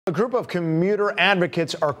A group of commuter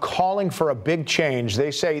advocates are calling for a big change. They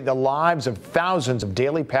say the lives of thousands of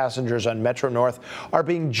daily passengers on Metro North are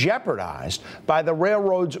being jeopardized by the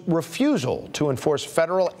railroad's refusal to enforce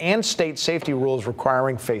federal and state safety rules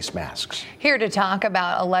requiring face masks. Here to talk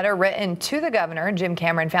about a letter written to the governor, Jim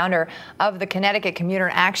Cameron, founder of the Connecticut Commuter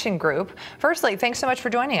Action Group. Firstly, thanks so much for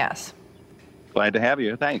joining us. Glad to have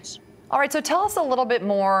you. Thanks. All right, so tell us a little bit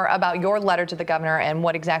more about your letter to the governor and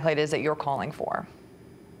what exactly it is that you're calling for.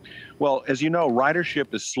 Well, as you know,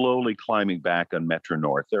 ridership is slowly climbing back on Metro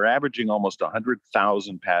North. They're averaging almost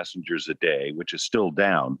 100,000 passengers a day, which is still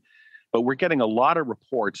down. But we're getting a lot of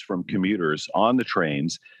reports from commuters on the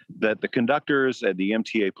trains that the conductors and the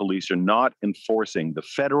MTA police are not enforcing the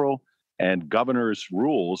federal and governor's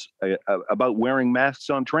rules about wearing masks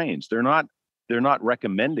on trains. They're not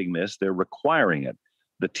recommending this, they're requiring it.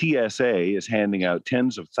 The TSA is handing out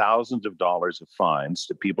tens of thousands of dollars of fines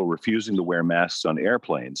to people refusing to wear masks on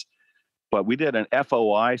airplanes. But we did an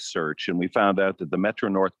FOI search and we found out that the Metro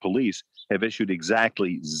North Police have issued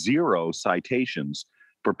exactly 0 citations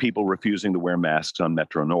for people refusing to wear masks on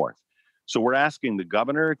Metro North. So we're asking the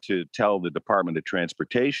governor to tell the Department of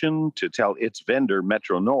Transportation, to tell its vendor,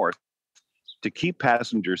 Metro North, to keep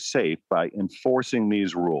passengers safe by enforcing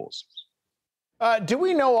these rules. Do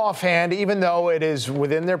we know offhand, even though it is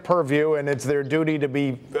within their purview and it's their duty to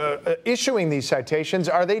be issuing these citations,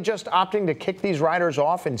 are they just opting to kick these riders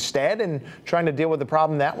off instead and trying to deal with the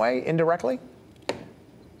problem that way, indirectly?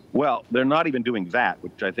 Well, they're not even doing that,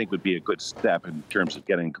 which I think would be a good step in terms of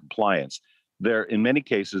getting compliance. In many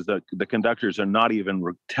cases, the conductors are not even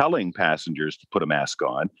telling passengers to put a mask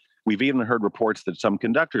on. We've even heard reports that some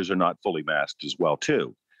conductors are not fully masked as well,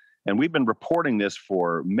 too. And we've been reporting this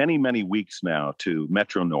for many, many weeks now to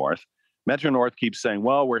Metro North. Metro North keeps saying,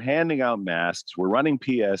 well, we're handing out masks, we're running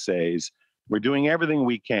PSAs, we're doing everything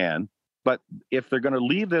we can. But if they're going to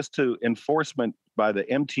leave this to enforcement by the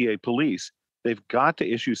MTA police, they've got to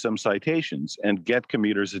issue some citations and get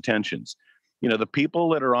commuters' attentions. You know, the people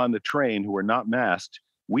that are on the train who are not masked,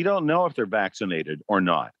 we don't know if they're vaccinated or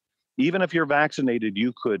not. Even if you're vaccinated,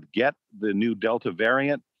 you could get the new Delta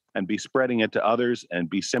variant and be spreading it to others and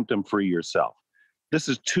be symptom-free yourself. This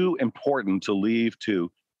is too important to leave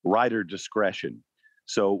to rider discretion.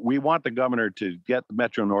 So we want the governor to get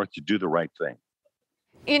Metro North to do the right thing.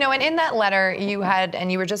 You know, and in that letter you had,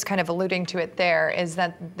 and you were just kind of alluding to it there, is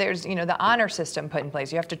that there's, you know, the honor system put in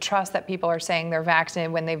place. You have to trust that people are saying they're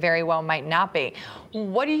vaccinated when they very well might not be.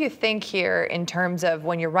 What do you think here in terms of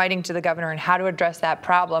when you're writing to the governor and how to address that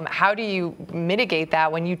problem? How do you mitigate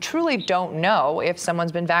that when you truly don't know if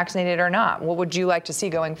someone's been vaccinated or not? What would you like to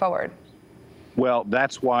see going forward? Well,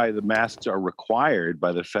 that's why the masks are required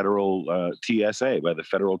by the federal TSA, by the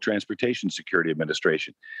Federal Transportation Security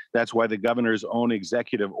Administration. That's why the governor's own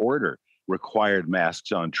executive order required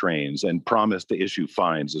masks on trains and promised to issue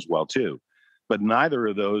fines as well, too. But neither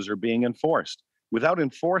of those are being enforced. Without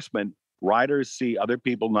enforcement, riders see other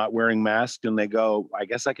people not wearing masks and they go, I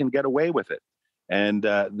guess I can get away with it. And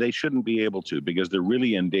they shouldn't be able to, because they're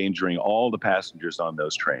really endangering all the passengers on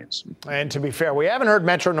those trains. And to be fair, we haven't heard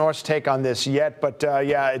Metro North's take on this yet, but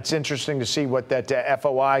yeah, it's interesting to see what that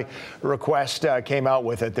FOI request came out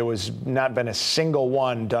with it. There was not been a single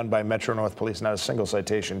one done by Metro North Police, not a single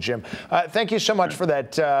citation. Jim, thank you so much for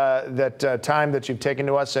that time that you've taken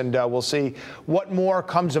to us, and we'll see what more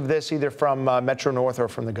comes of this, either from Metro North or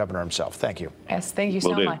from the governor himself. Thank you. Yes, thank you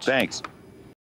so much. Thanks.